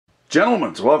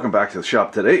Gentlemen, welcome back to the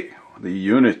shop today. The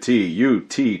UNI-T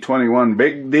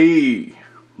UT216 D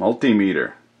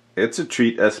multimeter. It's a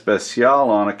treat especial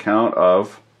on account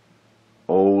of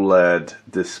OLED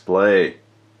display.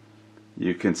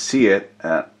 You can see it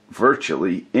at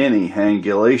virtually any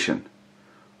angulation.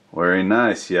 Very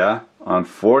nice, yeah?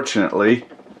 Unfortunately,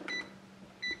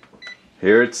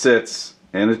 here it sits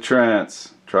in a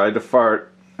trance. Tried to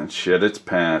fart and shit its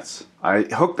pants. I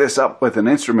hooked this up with an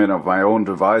instrument of my own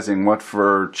devising, what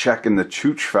for checking the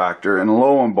chooch factor, and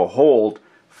lo and behold,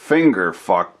 finger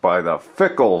fucked by the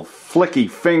fickle, flicky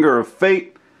finger of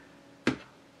fate.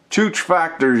 Chooch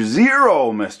factor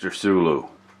 0, Mr. Sulu.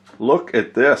 Look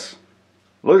at this.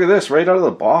 Look at this right out of the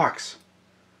box.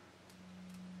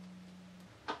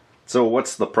 So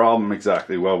what's the problem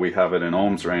exactly? Well, we have it in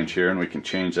ohms range here, and we can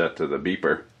change that to the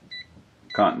beeper.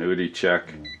 Continuity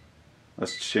check.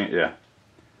 Let's change, yeah.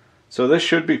 So this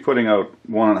should be putting out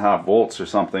 1.5 volts or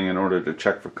something in order to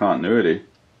check for continuity.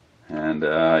 And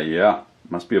yeah,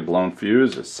 must be a blown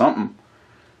fuse or something.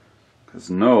 Because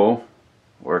no,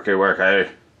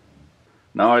 worky.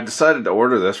 Now I decided to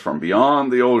order this from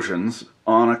beyond the oceans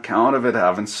on account of it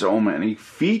having so many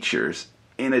features.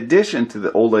 In addition to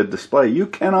the OLED display, you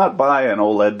cannot buy an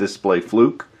OLED display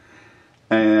fluke.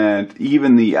 And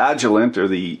even the Agilent or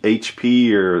the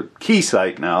HP or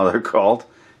Keysight now they're called,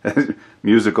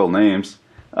 musical names,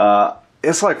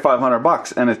 it's like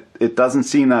 $500 and it doesn't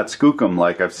seem that skookum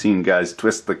like I've seen guys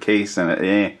twist the case and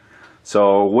it,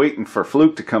 So waiting for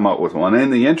Fluke to come out with one.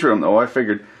 In the interim though, I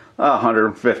figured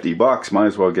 $150, might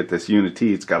as well get this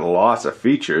UNI-T. It's got lots of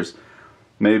features.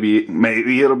 Maybe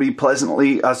it'll be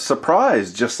pleasantly a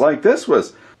surprise, just like this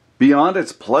was. Beyond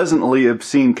its pleasantly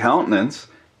obscene countenance,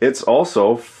 it's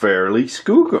also fairly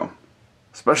skookum.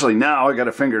 Especially now I got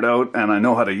it figured out and I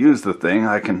know how to use the thing.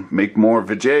 I can make more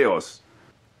videos.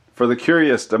 For the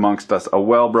curious amongst us, a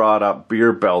well brought up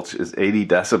beer belch is 80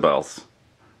 decibels.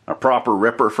 A proper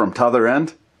ripper from t'other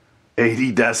end?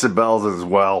 80 decibels as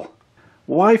well.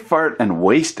 Why fart and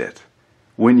waste it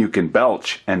when you can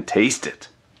belch and taste it?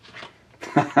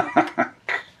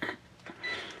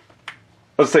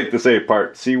 Let's take this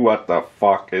apart, see what the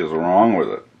fuck is wrong with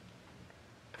it.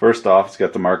 First off, it's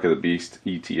got the Mark of the Beast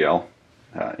ETL,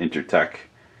 Intertech.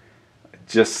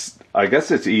 I guess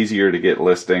it's easier to get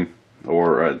listing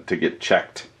or to get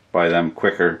checked by them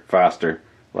quicker, faster,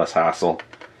 less hassle.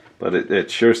 But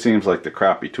it sure seems like the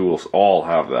crappy tools all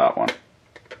have that one,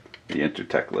 the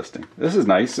Intertech listing. This is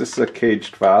nice. This is a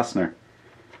caged fastener.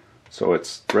 So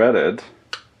it's threaded,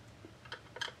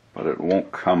 but it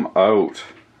won't come out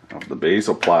of the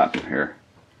basal platen here.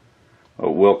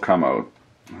 It will come out.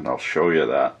 And I'll show you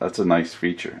that. That's a nice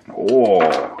feature.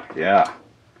 Oh, yeah.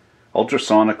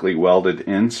 Ultrasonically welded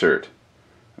insert.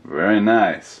 Very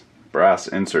nice. Brass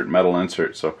insert, metal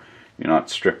insert, so you're not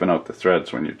stripping out the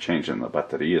threads when you're changing the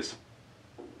batteries.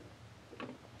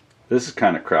 This is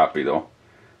kind of crappy though.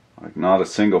 Like not a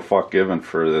single fuck given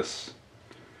for this.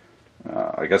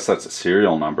 I guess that's a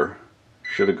serial number.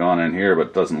 Should have gone in here, but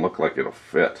it doesn't look like it'll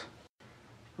fit.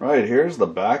 Right, here's the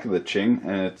back of the Ching,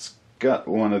 and it's got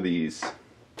one of these.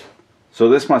 So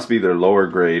this must be their lower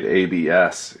grade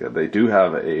ABS. They do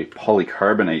have a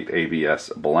polycarbonate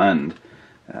ABS blend.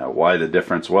 Why the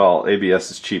difference? Well, ABS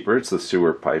is cheaper. It's the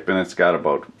sewer pipe, and it's got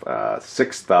about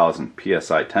 6,000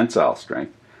 psi tensile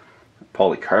strength.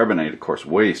 Polycarbonate, of course,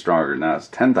 way stronger than that. It's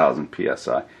 10,000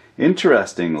 psi.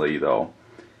 Interestingly, though,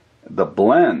 the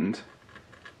blend,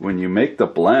 when you make the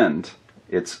blend,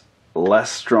 it's less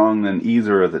strong than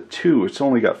either of the two. It's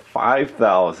only got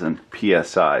 5,000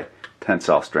 psi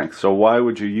tensile strength. So why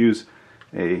would you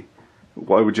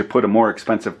put a more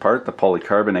expensive part, the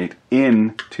polycarbonate,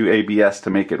 into ABS to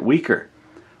make it weaker?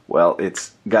 Well,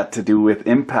 it's got to do with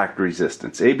impact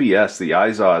resistance. ABS, the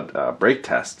IZOD brake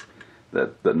test,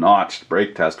 the notched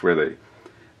brake test where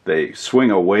they swing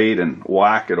a weight and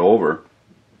whack it over.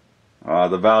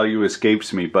 The value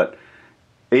escapes me, but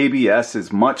ABS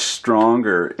is much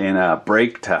stronger in a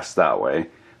brake test that way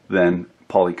than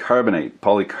polycarbonate.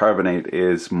 Polycarbonate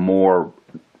is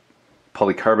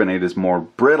more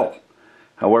brittle.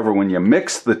 However, when you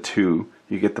mix the two,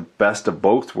 you get the best of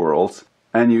both worlds,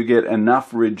 and you get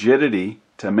enough rigidity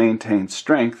to maintain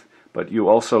strength, but you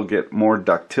also get more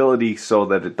ductility so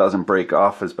that it doesn't break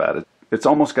off as bad. It's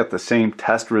almost got the same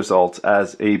test results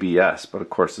as ABS, but of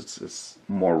course it's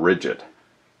more rigid.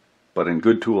 But in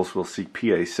good tools, we'll see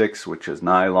PA6, which is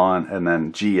nylon, and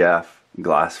then GF,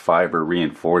 glass fiber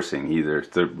reinforcing, either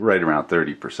right around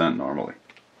 30% normally.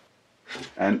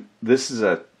 And this is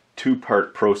a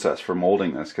two-part process for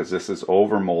molding this, because this is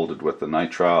over molded with the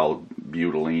nitrile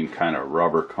butylene kind of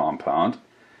rubber compound.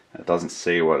 It doesn't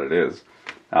say what it is.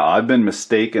 I've been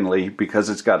mistakenly, because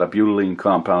it's got a butylene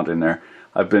compound in there,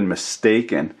 I've been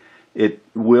mistaken. It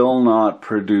will not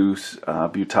produce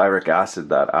butyric acid,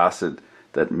 that acid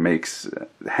that makes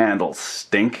handles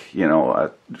stink, you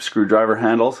know, screwdriver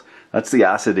handles. That's the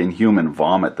acid in human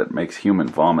vomit that makes human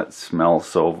vomit smell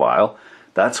so vile.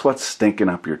 That's what's stinking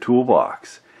up your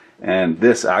toolbox. And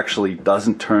this actually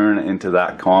doesn't turn into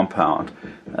that compound.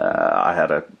 I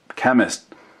had a chemist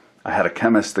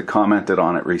that commented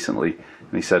on it recently,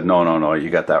 and he said, no, you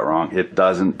got that wrong. It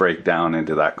doesn't break down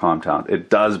into that compound. It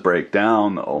does break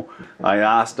down, though. I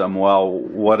asked him, well,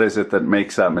 what is it that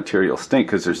makes that material stink?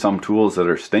 Because there's some tools that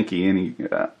are stinky, and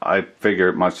I figure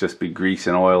it must just be grease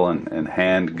and oil and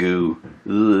hand goo.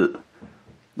 Ugh.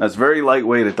 That's very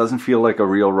lightweight. It doesn't feel like a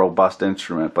real robust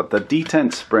instrument, but the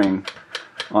detent spring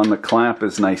on the clamp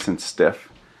is nice and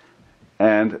stiff.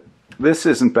 And this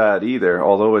isn't bad either,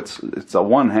 although it's a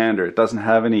one-hander. It doesn't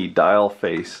have any dial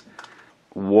face.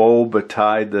 Woe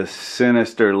betide the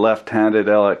sinister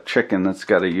left-handed chicken that's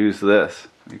got to use this,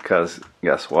 because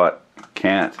guess what?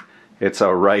 Can't. It's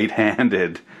a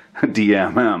right-handed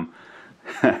DMM.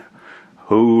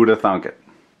 Who'd have thunk it?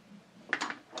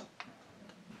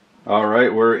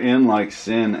 Alright, we're in like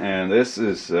sin, and this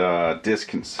is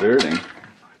disconcerting.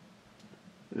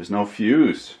 There's no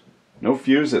fuse. No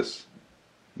fuses.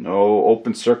 No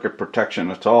open circuit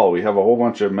protection at all. We have a whole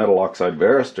bunch of metal oxide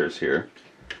varistors here.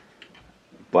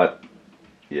 But,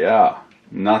 yeah,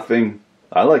 nothing.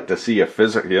 I like to see a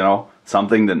physical, you know,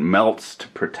 something that melts to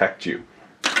protect you.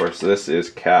 Of course, this is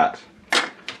Cat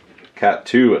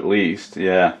 2 at least,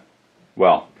 yeah.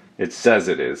 Well, it says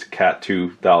it is. Cat 2,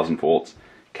 1000 volts.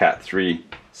 Cat 3,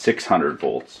 600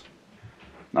 volts.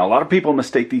 Now, a lot of people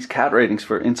mistake these Cat ratings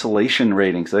for insulation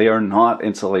ratings. They are not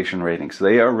insulation ratings.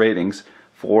 They are ratings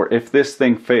for if this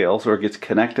thing fails or gets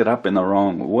connected up in the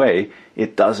wrong way,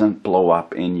 it doesn't blow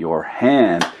up in your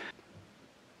hand.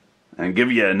 And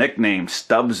give you a nickname,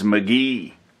 Stubbs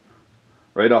McGee.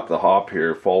 Right off the hop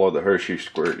here, follow the Hershey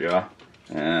squirt, yeah?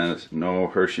 And there's no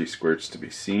Hershey squirts to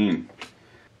be seen.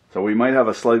 So we might have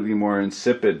a slightly more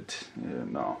insidious,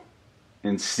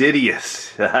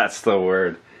 that's the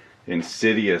word,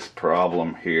 insidious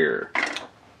problem here.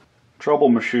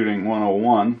 Troubleshooting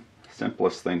 101.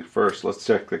 Simplest thing first, let's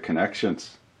check the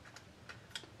connections.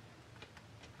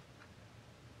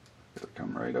 It'll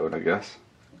come right out, I guess.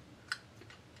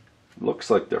 Looks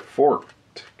like they're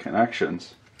forked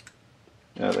connections.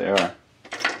 Yeah, they are.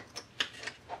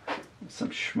 Some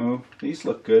schmoo. These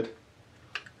look good.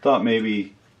 Thought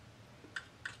maybe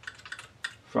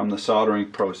from the soldering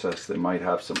process they might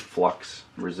have some flux,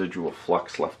 residual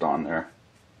flux left on there.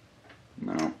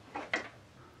 No.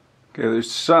 Okay,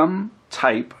 there's some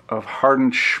type of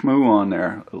hardened schmoo on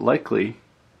there. Likely,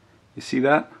 you see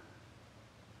that?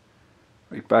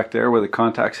 Right back there where the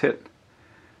contacts hit.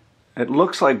 It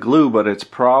looks like glue, but it's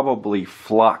probably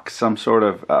flux, some sort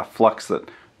of flux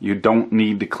that you don't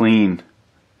need to clean.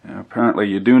 And apparently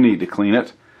you do need to clean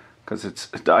it because it's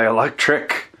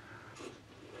dielectric.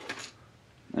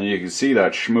 And you can see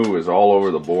that schmoo is all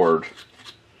over the board.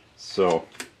 So,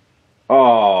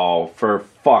 oh, for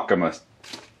fuck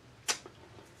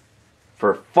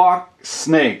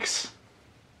snakes.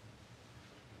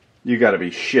 You gotta be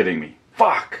shitting me.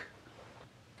 Fuck!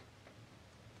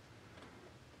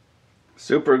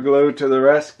 Super glue to the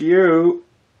rescue.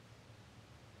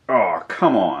 Oh,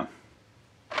 come on.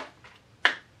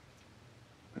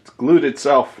 It's glued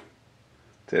itself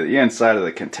to the inside of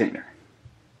the container.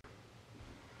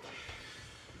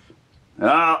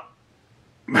 Ah,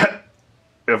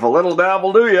 if a little dab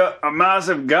will do you, a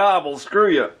massive gob will screw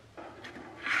you.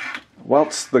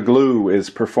 Whilst the glue is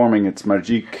performing its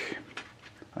magic,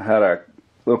 I had a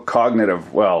little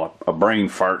cognitive, well, a brain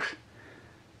fart.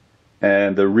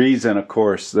 And the reason, of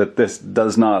course, that this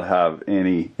does not have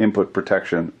any input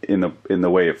protection in the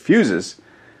way of fuses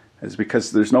is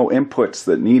because there's no inputs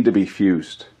that need to be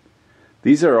fused.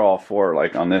 These are all for,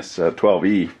 like on this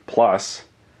 12E plus,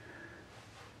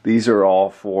 these are all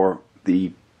for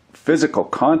the physical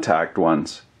contact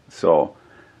ones. So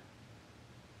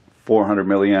 400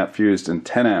 milliamp fused and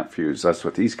 10 amp fused, that's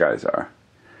what these guys are.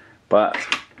 But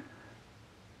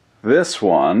this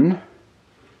one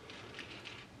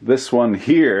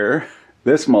here,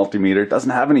 this multimeter,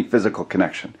 doesn't have any physical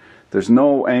connection. There's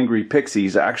no angry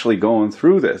pixies actually going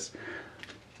through this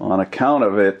on account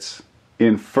of its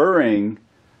inferring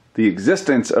the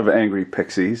existence of angry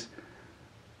pixies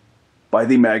by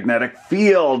the magnetic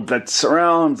field that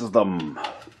surrounds them.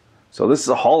 So this is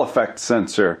a Hall effect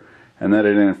sensor, and that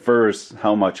it infers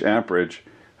how much amperage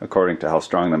according to how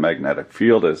strong the magnetic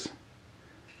field is.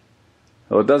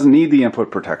 So it doesn't need the input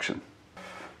protection.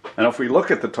 And if we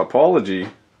look at the topology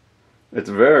It's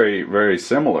very, very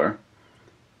similar.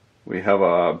 We have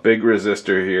a big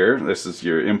resistor here. This is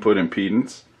your input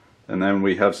impedance. And then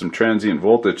we have some transient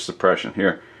voltage suppression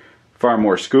here. Far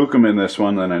more skookum in this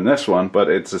one than in this one, but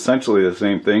it's essentially the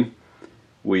same thing.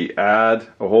 We add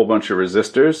a whole bunch of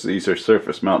resistors. These are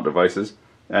surface mount devices.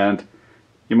 And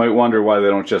you might wonder why they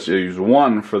don't just use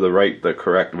one for the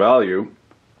correct value.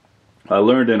 I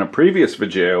learned in a previous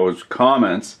video's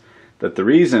comments that the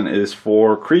reason is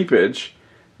for creepage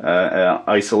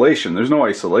isolation. There's no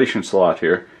isolation slot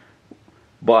here,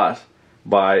 but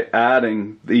by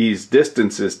adding these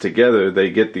distances together, they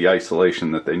get the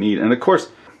isolation that they need. And of course,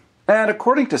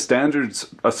 according to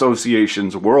standards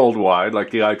associations worldwide, like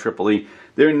the IEEE,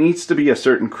 there needs to be a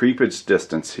certain creepage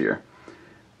distance here.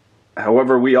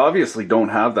 However, we obviously don't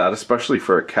have that, especially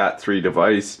for a Cat3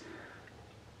 device.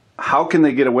 How can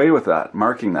they get away with that,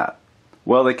 marking that?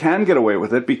 Well, they can get away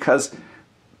with it because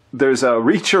there's a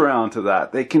reach around to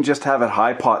that. They can just have it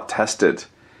high pot tested.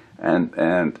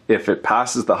 And if it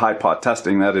passes the high pot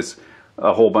testing, that is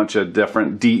a whole bunch of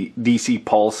different DC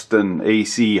pulsed and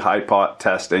AC high pot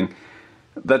testing.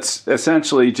 That's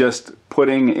essentially just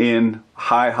putting in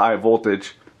high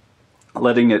voltage,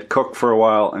 letting it cook for a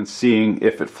while and seeing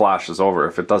if it flashes over.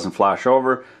 If it doesn't flash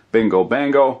over, bingo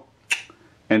bango,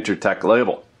 enter tech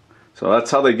label. So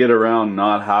that's how they get around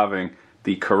not having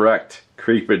the correct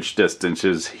creepage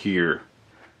distances here.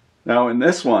 Now in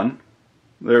this one,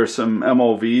 there are some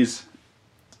MOVs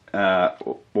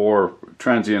or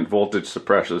transient voltage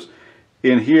suppressors.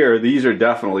 In here, these are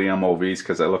definitely MOVs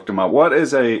because I looked them up. What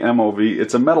is a MOV?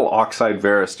 It's a metal oxide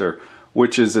varistor,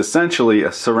 which is essentially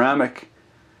a ceramic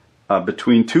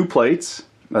between two plates,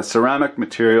 a ceramic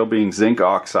material being zinc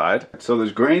oxide. So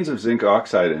there's grains of zinc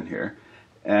oxide in here,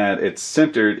 and it's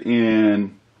sintered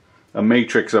in a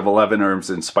matrix of 11 herbs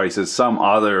and spices. Some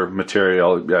other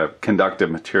material,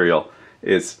 conductive material,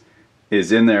 is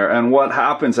in there. And what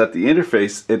happens at the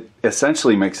interface, it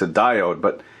essentially makes a diode,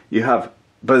 but you have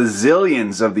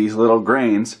bazillions of these little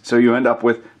grains, so you end up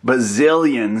with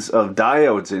bazillions of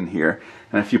diodes in here.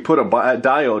 And if you put a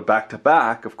diode back to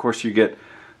back, of course you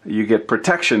get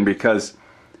protection because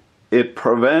it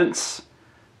prevents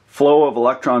flow of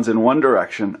electrons in one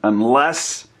direction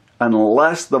unless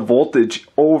the voltage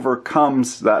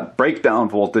overcomes that breakdown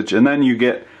voltage, and then you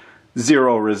get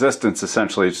zero resistance.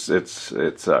 Essentially, it's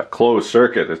a closed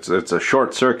circuit. It's a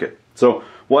short circuit. So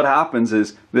what happens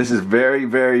is this is very,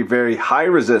 very, very high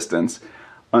resistance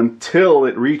until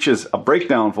it reaches a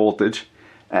breakdown voltage,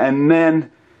 and then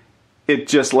it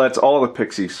just lets all the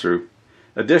pixies through.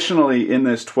 Additionally, in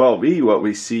this 12E, what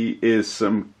we see is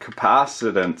some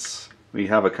capacitance. We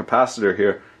have a capacitor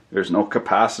here. There's no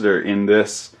capacitor in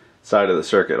this side of the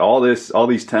circuit. All these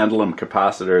tantalum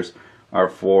capacitors are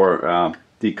for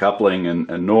decoupling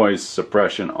and noise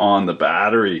suppression on the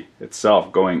battery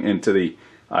itself going into the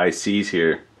ICs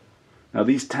here. Now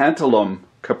these tantalum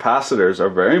capacitors are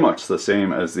very much the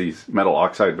same as these metal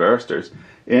oxide varistors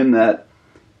in that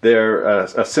they're a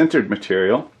sintered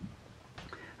material,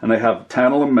 and they have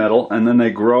tantalum metal, and then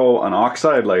they grow an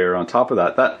oxide layer on top of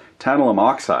that. That tantalum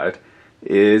oxide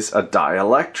is a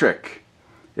dielectric.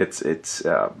 It's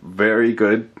very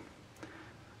good,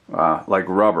 like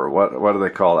rubber. What do they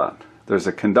call that? There's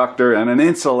a conductor and an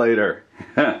insulator.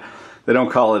 They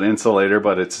don't call it insulator,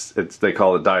 but they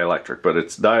call it dielectric. But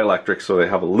it's dielectric, so they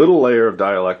have a little layer of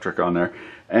dielectric on there,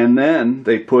 and then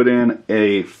they put in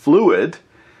a fluid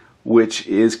which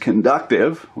is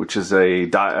conductive, which is a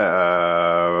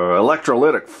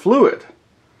electrolytic fluid.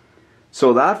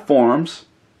 So that forms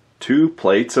two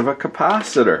plates of a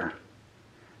capacitor.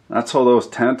 That's how those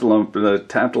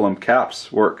tantalum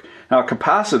caps work. Now a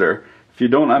capacitor, if you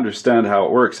don't understand how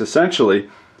it works, essentially,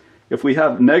 if we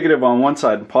have negative on one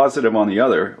side and positive on the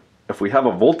other, if we have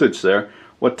a voltage there,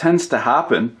 what tends to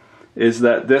happen is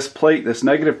that this plate, this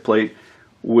negative plate,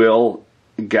 will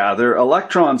gather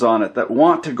electrons on it that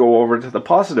want to go over to the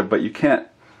positive, but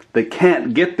they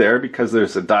can't get there because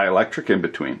there's a dielectric in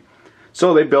between.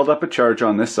 So they build up a charge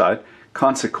on this side.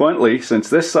 Consequently, since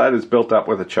this side is built up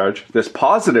with a charge, this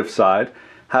positive side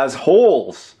has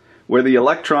holes where the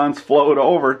electrons flowed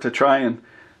over to try and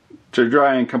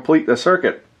complete the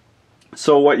circuit.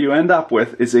 So what you end up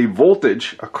with is a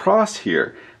voltage across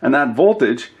here, and that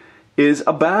voltage is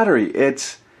a battery.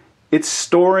 It's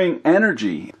storing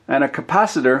energy, and a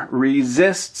capacitor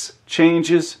resists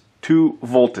changes to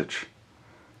voltage.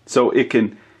 So it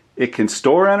can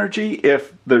store energy.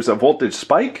 If there's a voltage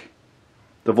spike,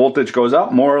 the voltage goes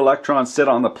up, more electrons sit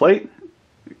on the plate,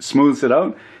 smooths it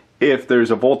out. If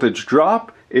there's a voltage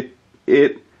drop,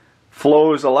 it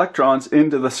flows electrons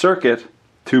into the circuit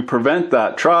to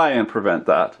try and prevent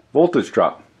that voltage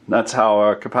drop. That's how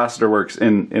a capacitor works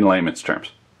in layman's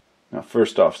terms. Now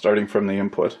first off, starting from the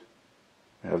input,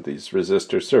 we have these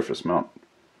resistors, surface mount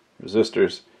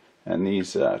resistors, and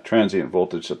these transient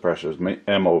voltage suppressors,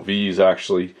 MOVs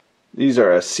actually. These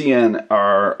are a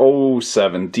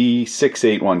CNR07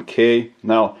 D681K.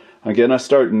 Now I'm going to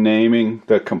start naming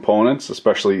the components,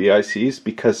 especially the ICs,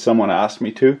 because someone asked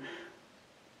me to.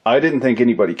 I didn't think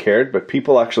anybody cared, but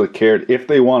people actually cared. If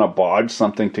they want to bodge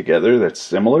something together that's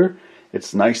similar,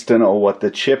 it's nice to know what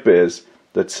the chip is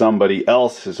that somebody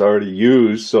else has already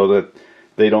used so that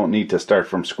they don't need to start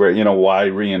from square. You know, why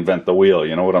reinvent the wheel?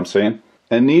 You know what I'm saying?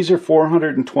 And these are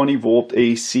 420 volt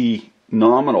AC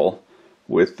nominal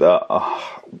with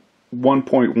 1.1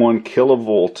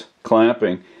 kilovolt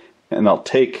clamping, and they'll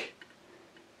take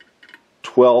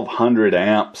 1200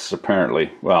 amps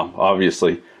apparently. Well,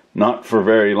 obviously not for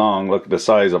very long. Look at the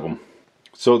size of them.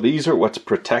 So these are what's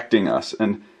protecting us.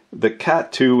 And the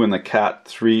Cat2 and the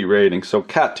Cat3 rating. So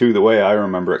Cat2, the way I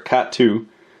remember it, Cat2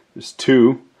 is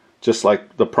 2, just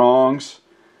like the prongs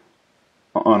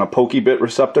on a pokey bit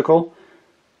receptacle.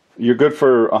 You're good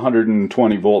for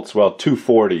 120 volts, well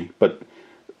 240, but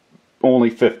only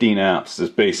 15 amps is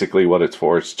basically what it's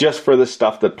for. It's just for the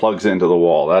stuff that plugs into the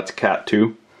wall. That's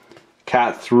Cat2.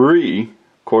 Cat3,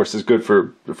 of course, is good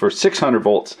for 600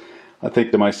 volts. I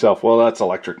think to myself, well, that's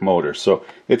electric motors. So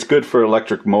it's good for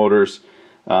electric motors.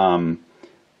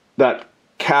 That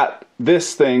Cat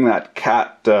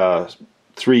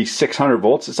 3 600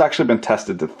 volts, it's actually been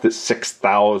tested to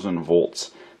 6,000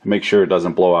 volts to make sure it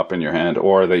doesn't blow up in your hand,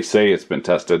 or they say it's been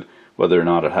tested, whether or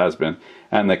not it has been.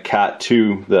 And the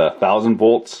Cat2, the 1,000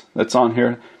 volts that's on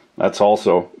here, that's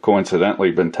also coincidentally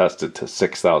been tested to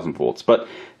 6,000 volts. But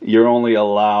you're only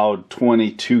allowed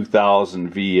 22,000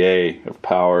 VA of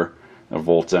power, of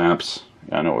volts amps.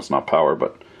 I know it's not power,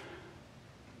 but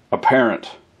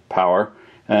apparent power.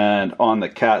 And on the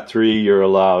Cat3, you're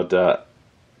allowed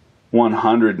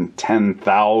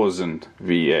 110,000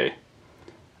 VA.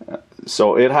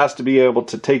 So it has to be able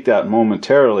to take that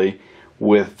momentarily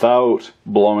without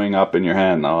blowing up in your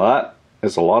hand. Now that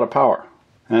is a lot of power.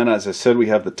 And as I said, we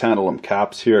have the tantalum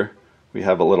caps here. We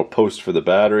have a little post for the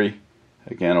battery,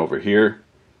 again over here.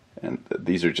 And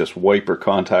these are just wiper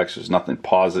contacts. There's nothing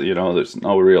positive, you know, there's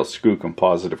no real scoop and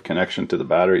positive connection to the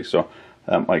battery, so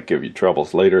that might give you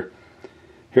troubles later.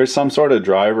 Here's some sort of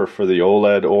driver for the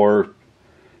OLED, or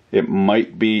it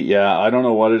might be, yeah, I don't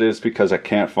know what it is because I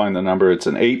can't find the number. It's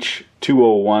an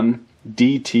H201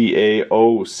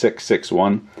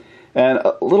 DTA0661. And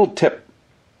a little tip,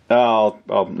 oh,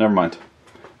 never mind.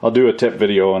 I'll do a tip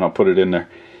video and I'll put it in there.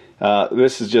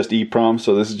 This is just EEPROM,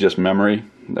 so this is just memory.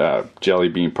 Jelly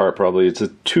bean part probably. It's a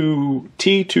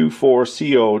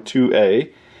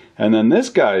T24CO2A. And then this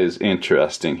guy is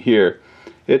interesting here.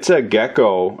 It's a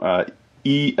Gecko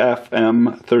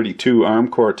EFM32 ARM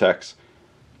Cortex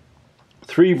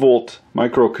 3 volt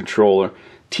microcontroller,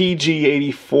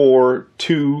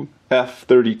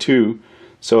 TG842F32.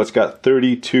 So it's got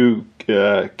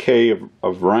 32K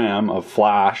of RAM, of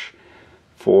flash,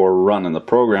 for running the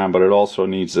program, but it also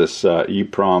needs this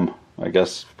EEPROM, I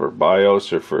guess, for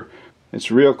BIOS, or for,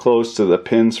 it's real close to the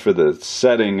pins for the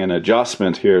setting and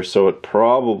adjustment here, so it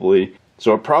probably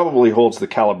holds the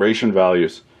calibration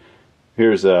values.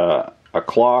 Here's a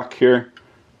clock here.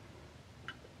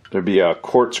 There'd be a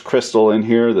quartz crystal in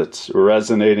here that's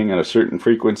resonating at a certain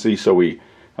frequency, so a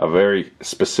very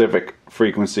specific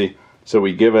frequency. So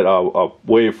we give it a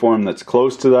waveform that's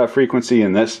close to that frequency,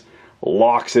 and this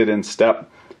locks it in step.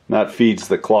 That feeds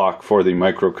the clock for the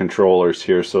microcontrollers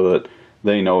here so that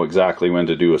they know exactly when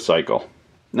to do a cycle.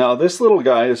 Now this little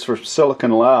guy is for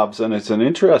Silicon Labs, and it's an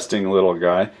interesting little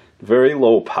guy. Very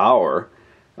low power.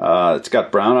 It's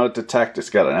got brownout detect, it's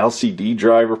got an LCD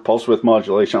driver, pulse width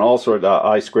modulation, all sorts of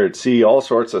I2C, all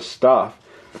sorts of stuff.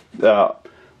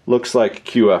 Looks like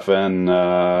QFN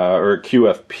or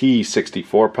QFP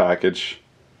 64 package.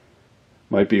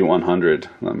 Might be 100.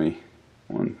 Let me,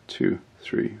 1, 2,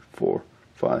 3, 4,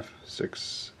 5,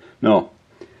 6. No,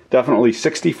 definitely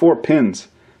 64 pins.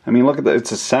 I mean, look at that.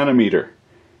 It's a centimeter,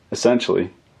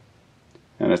 essentially.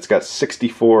 And it's got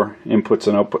 64 inputs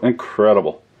and outputs.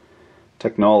 Incredible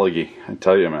technology, I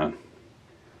tell you, man.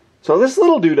 So this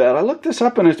little doodad, I looked this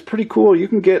up and it's pretty cool. You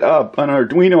can get an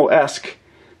Arduino-esque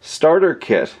starter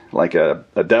kit, like a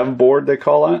dev board they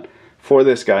call that, for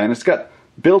this guy. And it's got,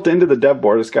 built into the dev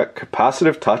board, it's got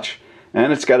capacitive touch,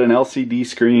 and it's got an LCD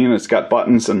screen, it's got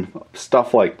buttons and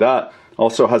stuff like that.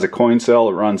 Also has a coin cell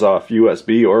that runs off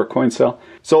USB or a coin cell.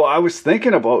 So I was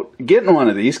thinking about getting one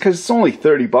of these because it's only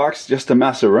 30 bucks just to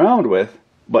mess around with.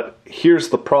 But here's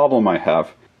the problem I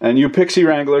have. And you Pixie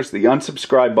Wranglers, the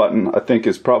unsubscribe button I think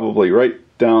is probably right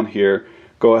down here.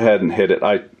 go ahead and hit it.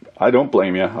 I don't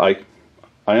blame you. I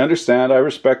understand. I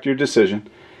respect your decision.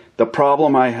 The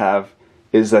problem I have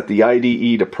is that the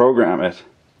IDE to program it,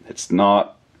 it's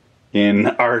not in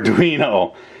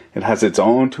Arduino. It has its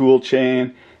own tool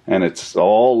chain, and it's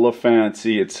all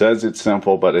fancy. It says it's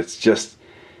simple, but it's just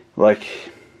like,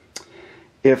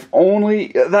 if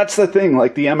only, that's the thing,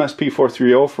 like the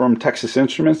MSP430 from Texas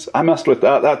Instruments, I messed with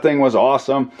that. That thing was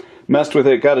awesome. Messed with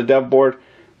it, got a dev board,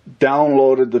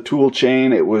 downloaded the tool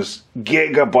chain. It was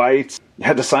gigabytes. You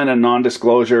had to sign a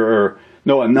non-disclosure, or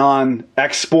no, a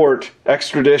non-export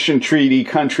extradition treaty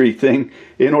country thing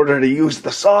in order to use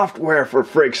the software, for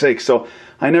frig's sake. So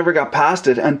I never got past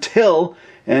it until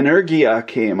Energia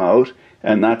came out,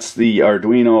 and that's the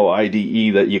Arduino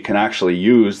IDE that you can actually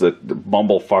use, that the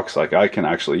bumblefucks like I can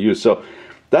actually use. So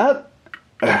that,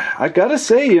 I gotta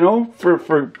say, you know,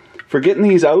 for getting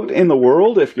these out in the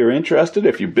world, if you're interested,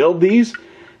 if you build these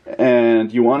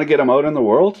and you want to get them out in the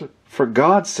world, for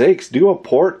God's sakes, do a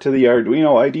port to the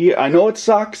Arduino IDE. I know it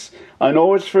sucks. I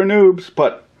know it's for noobs,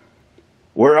 but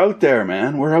we're out there,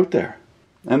 man. We're out there.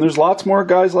 And there's lots more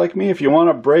guys like me. If you want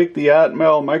to break the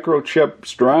Atmel microchip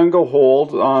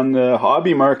stranglehold on the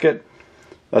hobby market,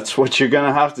 that's what you're going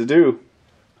to have to do.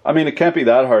 I mean, it can't be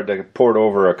that hard to port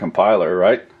over a compiler,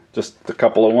 right? Just a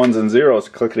couple of ones and zeros,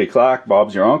 clickety-clack,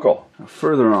 Bob's your uncle.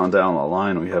 Further on down the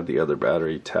line, we have the other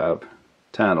battery tab,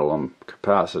 tantalum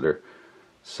capacitor,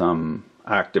 some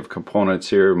active components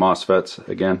here, MOSFETs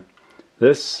again.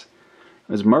 This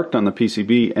is marked on the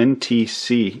PCB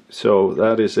NTC, so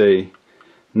that is a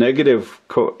negative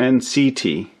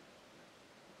NCT,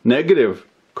 negative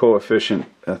coefficient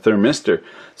thermistor.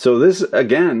 So this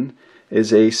again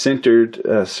is a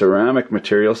sintered ceramic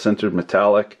material, sintered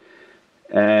metallic,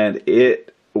 and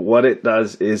what it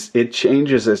does is it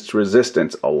changes its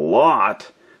resistance a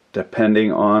lot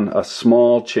depending on a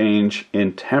small change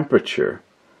in temperature.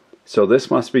 So this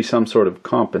must be some sort of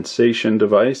compensation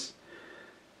device,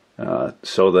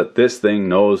 so that this thing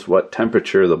knows what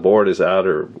temperature the board is at,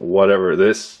 or whatever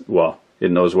this, well,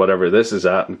 it knows whatever this is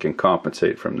at and can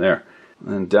compensate from there.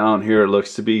 And down here it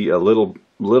looks to be a little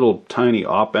tiny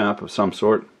op amp of some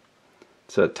sort.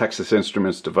 It's a Texas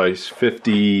Instruments device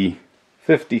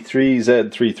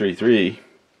 53Z333.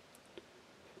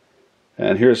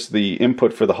 And here's the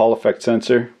input for the Hall effect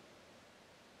sensor.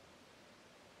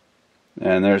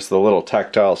 And there's the little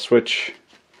tactile switch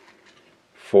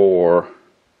for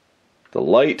the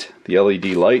light, the LED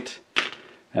light.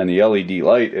 And the LED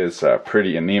light is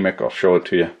pretty anemic. I'll show it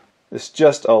to you. It's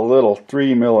just a little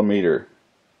 3mm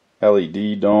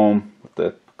LED dome with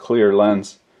the clear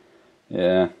lens.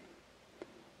 Yeah,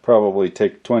 probably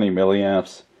take 20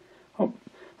 milliamps. Oh,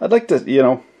 I'd like to, you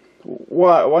know,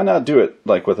 why not do it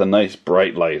like with a nice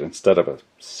bright light instead of a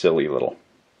silly little.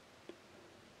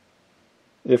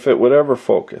 If it would ever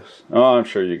focus. Oh, I'm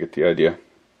sure you get the idea.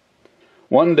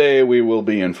 One day we will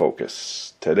be in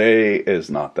focus. Today is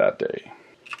not that day.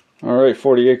 Alright,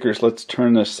 40 acres, let's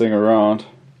turn this thing around.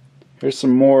 Here's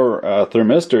some more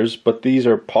thermistors, but these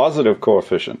are positive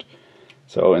coefficient.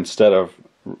 So instead of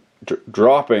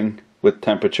dropping with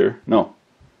temperature, no.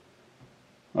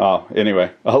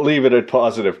 Anyway, I'll leave it at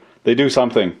positive. They do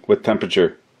something with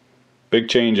temperature. Big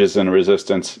changes in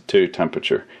resistance to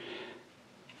temperature.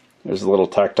 There's little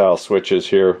tactile switches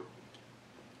here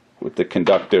with the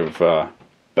conductive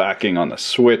backing on the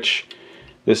switch.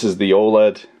 This is the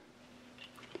OLED.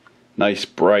 Nice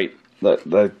bright.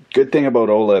 The good thing about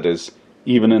OLED is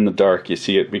even in the dark you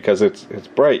see it because it's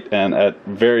bright, and at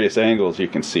various angles you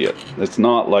can see it. It's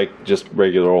not like just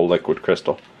regular old liquid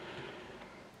crystal.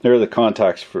 There are the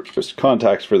contacts for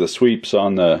the sweeps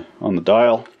on the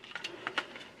dial.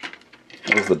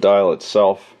 There's the dial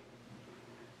itself.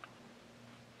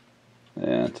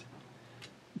 And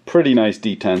pretty nice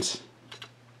detents.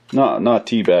 Not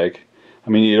teabag. I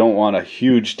mean, you don't want a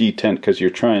huge detent because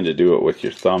you're trying to do it with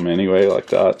your thumb anyway, like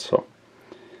that. So,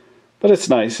 but it's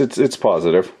nice. It's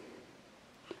positive.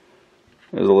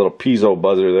 There's a little piezo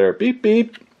buzzer there. Beep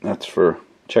beep. That's for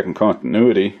checking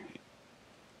continuity.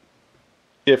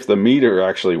 If the meter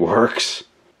actually works.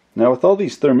 Now, with all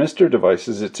these thermistor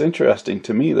devices, it's interesting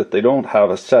to me that they don't have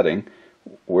a setting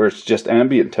where it's just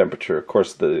ambient temperature. Of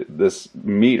course, this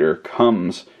meter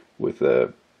comes with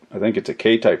a, I think it's a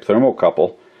K-type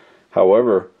thermocouple.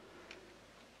 However,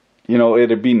 you know,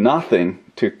 it'd be nothing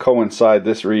to coincide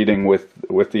this reading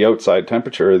with the outside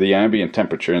temperature, or the ambient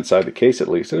temperature inside the case at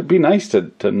least. It'd be nice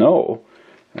to know,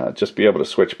 just be able to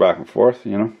switch back and forth,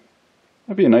 you know.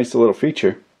 That'd be a nice little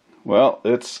feature. Well,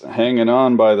 it's hanging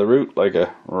on by the root like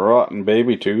a rotten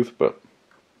baby tooth, but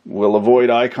we'll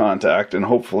avoid eye contact and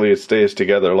hopefully it stays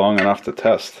together long enough to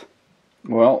test.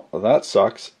 Well, that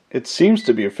sucks. it seems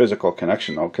to be a physical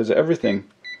connection though, because everything,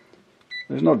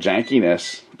 there's no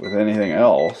jankiness with anything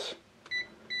else.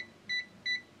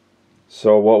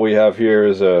 So what we have here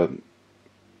is a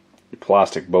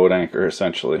plastic boat anchor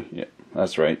essentially. Yeah,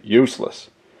 that's right, useless.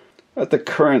 At the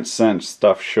current sense,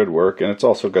 stuff should work, and it's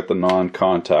also got the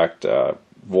non-contact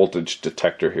voltage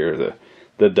detector here,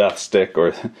 the death stick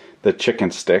or the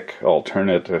chicken stick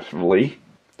alternatively.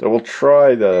 So we'll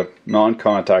try the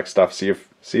non-contact stuff, see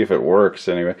if it works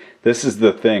anyway. This is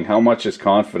the thing, how much is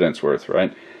confidence worth,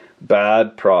 right?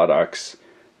 Bad products,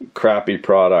 crappy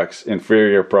products,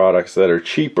 inferior products that are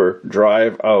cheaper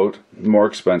drive out more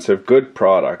expensive good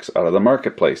products out of the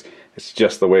marketplace. It's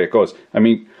just the way it goes. I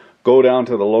mean, go down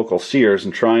to the local Sears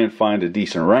and try and find a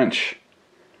decent wrench.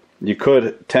 You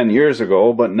could 10 years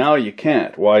ago, but now you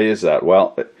can't. Why is that?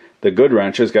 Well, the good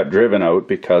wrenches got driven out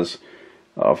because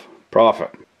of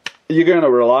profit. You're going to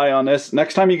rely on this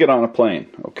next time you get on a plane,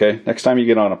 okay? Next time you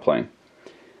get on a plane.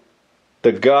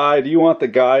 The guy, do you want the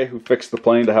guy who fixed the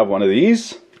plane to have one of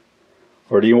these?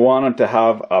 Or do you want him to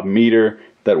have a meter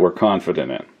that we're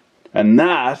confident in? And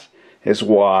that is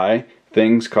why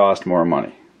things cost more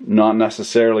money. Not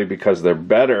necessarily because they're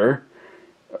better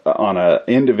on an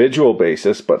individual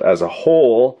basis, but as a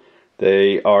whole,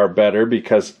 they are better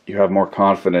because you have more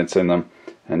confidence in them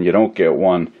and you don't get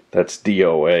one that's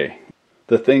DOA.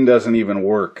 The thing doesn't even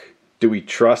work. Do we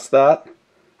trust that?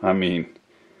 I mean,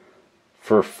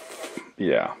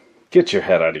 yeah, get your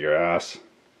head out of your ass.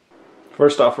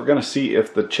 First off, we're going to see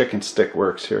if the chicken stick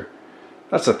works here.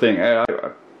 That's the thing. I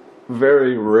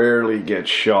very rarely get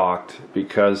shocked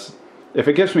because if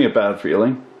it gives me a bad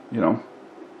feeling, you know,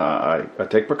 I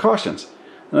take precautions.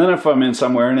 And then if I'm in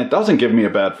somewhere and it doesn't give me a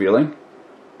bad feeling,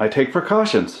 I take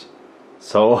precautions.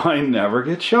 So I never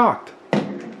get shocked.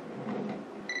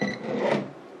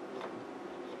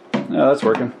 Yeah, that's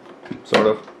working. Sort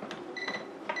of.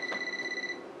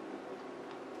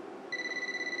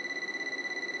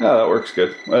 Yeah, that works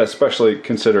good. Especially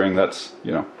considering that's,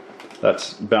 you know,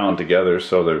 that's bound together,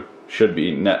 so there should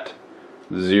be net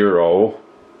zero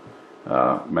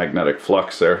magnetic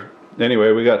flux there.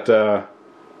 Anyway, we got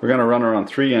we're gonna run around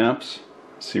 3 amps,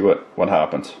 see what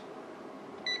happens.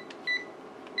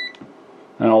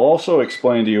 And I'll also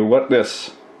explain to you what this,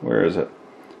 where is it,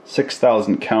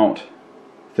 6,000 count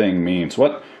thing means.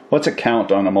 What's a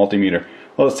count on a multimeter?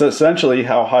 Well, it's essentially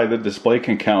how high the display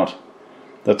can count.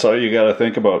 That's all you got to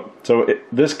think about. So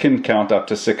this can count up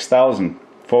to 6,000.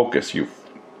 Focus, you.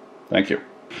 Thank you.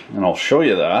 And I'll show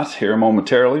you that here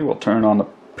momentarily. We'll turn on the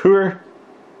power.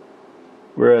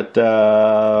 We're at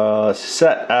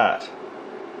set at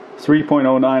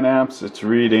 3.09 amps. It's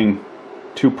reading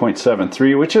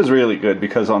 2.73, which is really good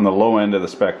because on the low end of the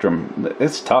spectrum,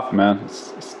 it's tough, man.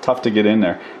 It's tough to get in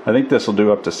there. I think this will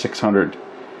do up to 600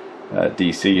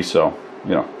 DC, so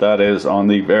you know that is on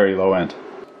the very low end.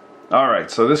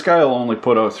 Alright, so this guy will only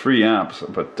put out 3 amps,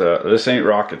 but this ain't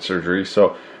rocket surgery.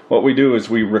 So what we do is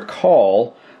we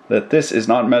recall that this is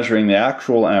not measuring the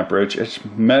actual amperage, it's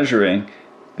measuring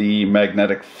the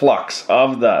magnetic flux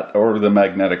of that, or the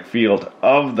magnetic field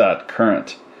of that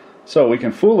current. So we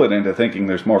can fool it into thinking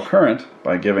there's more current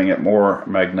by giving it more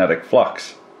magnetic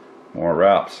flux, more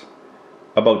wraps.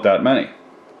 About that many.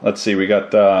 Let's see, we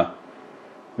got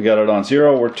it on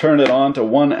 0, we'll turn it on to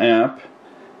 1 amp.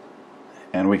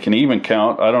 And we can even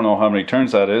count, I don't know how many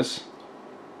turns that is.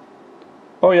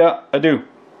 Oh yeah, I do.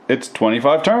 It's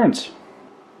 25 turns.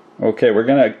 Okay, we're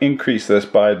going to increase this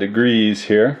by degrees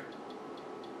here.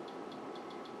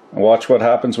 And watch what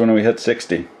happens when we hit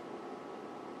 60.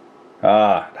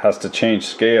 Ah, it has to change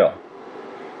scale.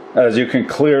 As you can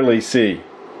clearly see.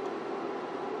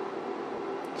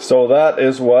 So that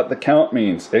is what the count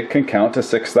means. It can count to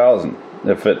 6,000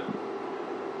 if it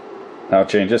now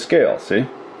changes scale, see?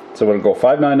 So it'll go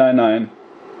 5999,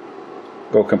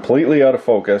 go completely out of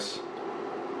focus.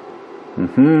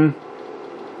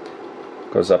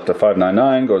 Goes up to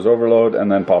 599, goes overload,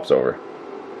 and then pops over.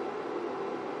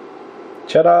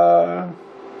 Ta-da!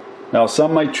 Now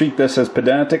some might treat this as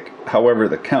pedantic, however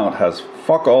the count has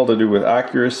fuck all to do with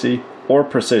accuracy or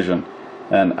precision.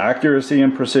 And accuracy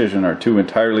and precision are 2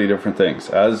 entirely different things,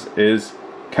 as is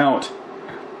count.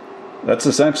 That's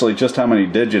essentially just how many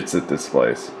digits it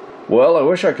displays. Well, I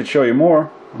wish I could show you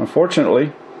more.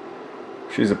 Unfortunately,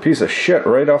 she's a piece of shit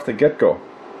right off the get-go.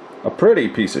 A pretty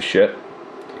piece of shit.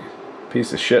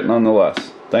 Piece of shit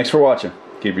nonetheless. Thanks for watching.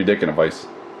 Keep your dick in a vice.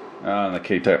 And the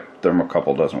K-type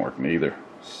thermocouple doesn't work neither.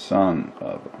 Son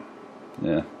of a...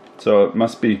 Yeah. So it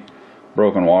must be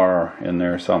broken wire in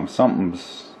there.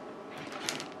 Something's...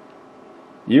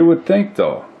 You would think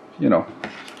though, you know,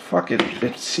 fuck it.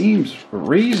 It seems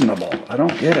reasonable. I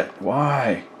don't get it.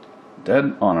 Why?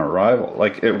 Dead on arrival.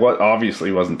 Like, it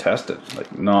obviously wasn't tested.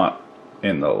 Like, not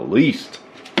in the least.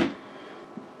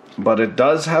 But it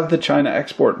does have the China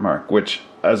export mark, which,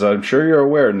 as I'm sure you're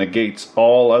aware, negates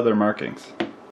all other markings.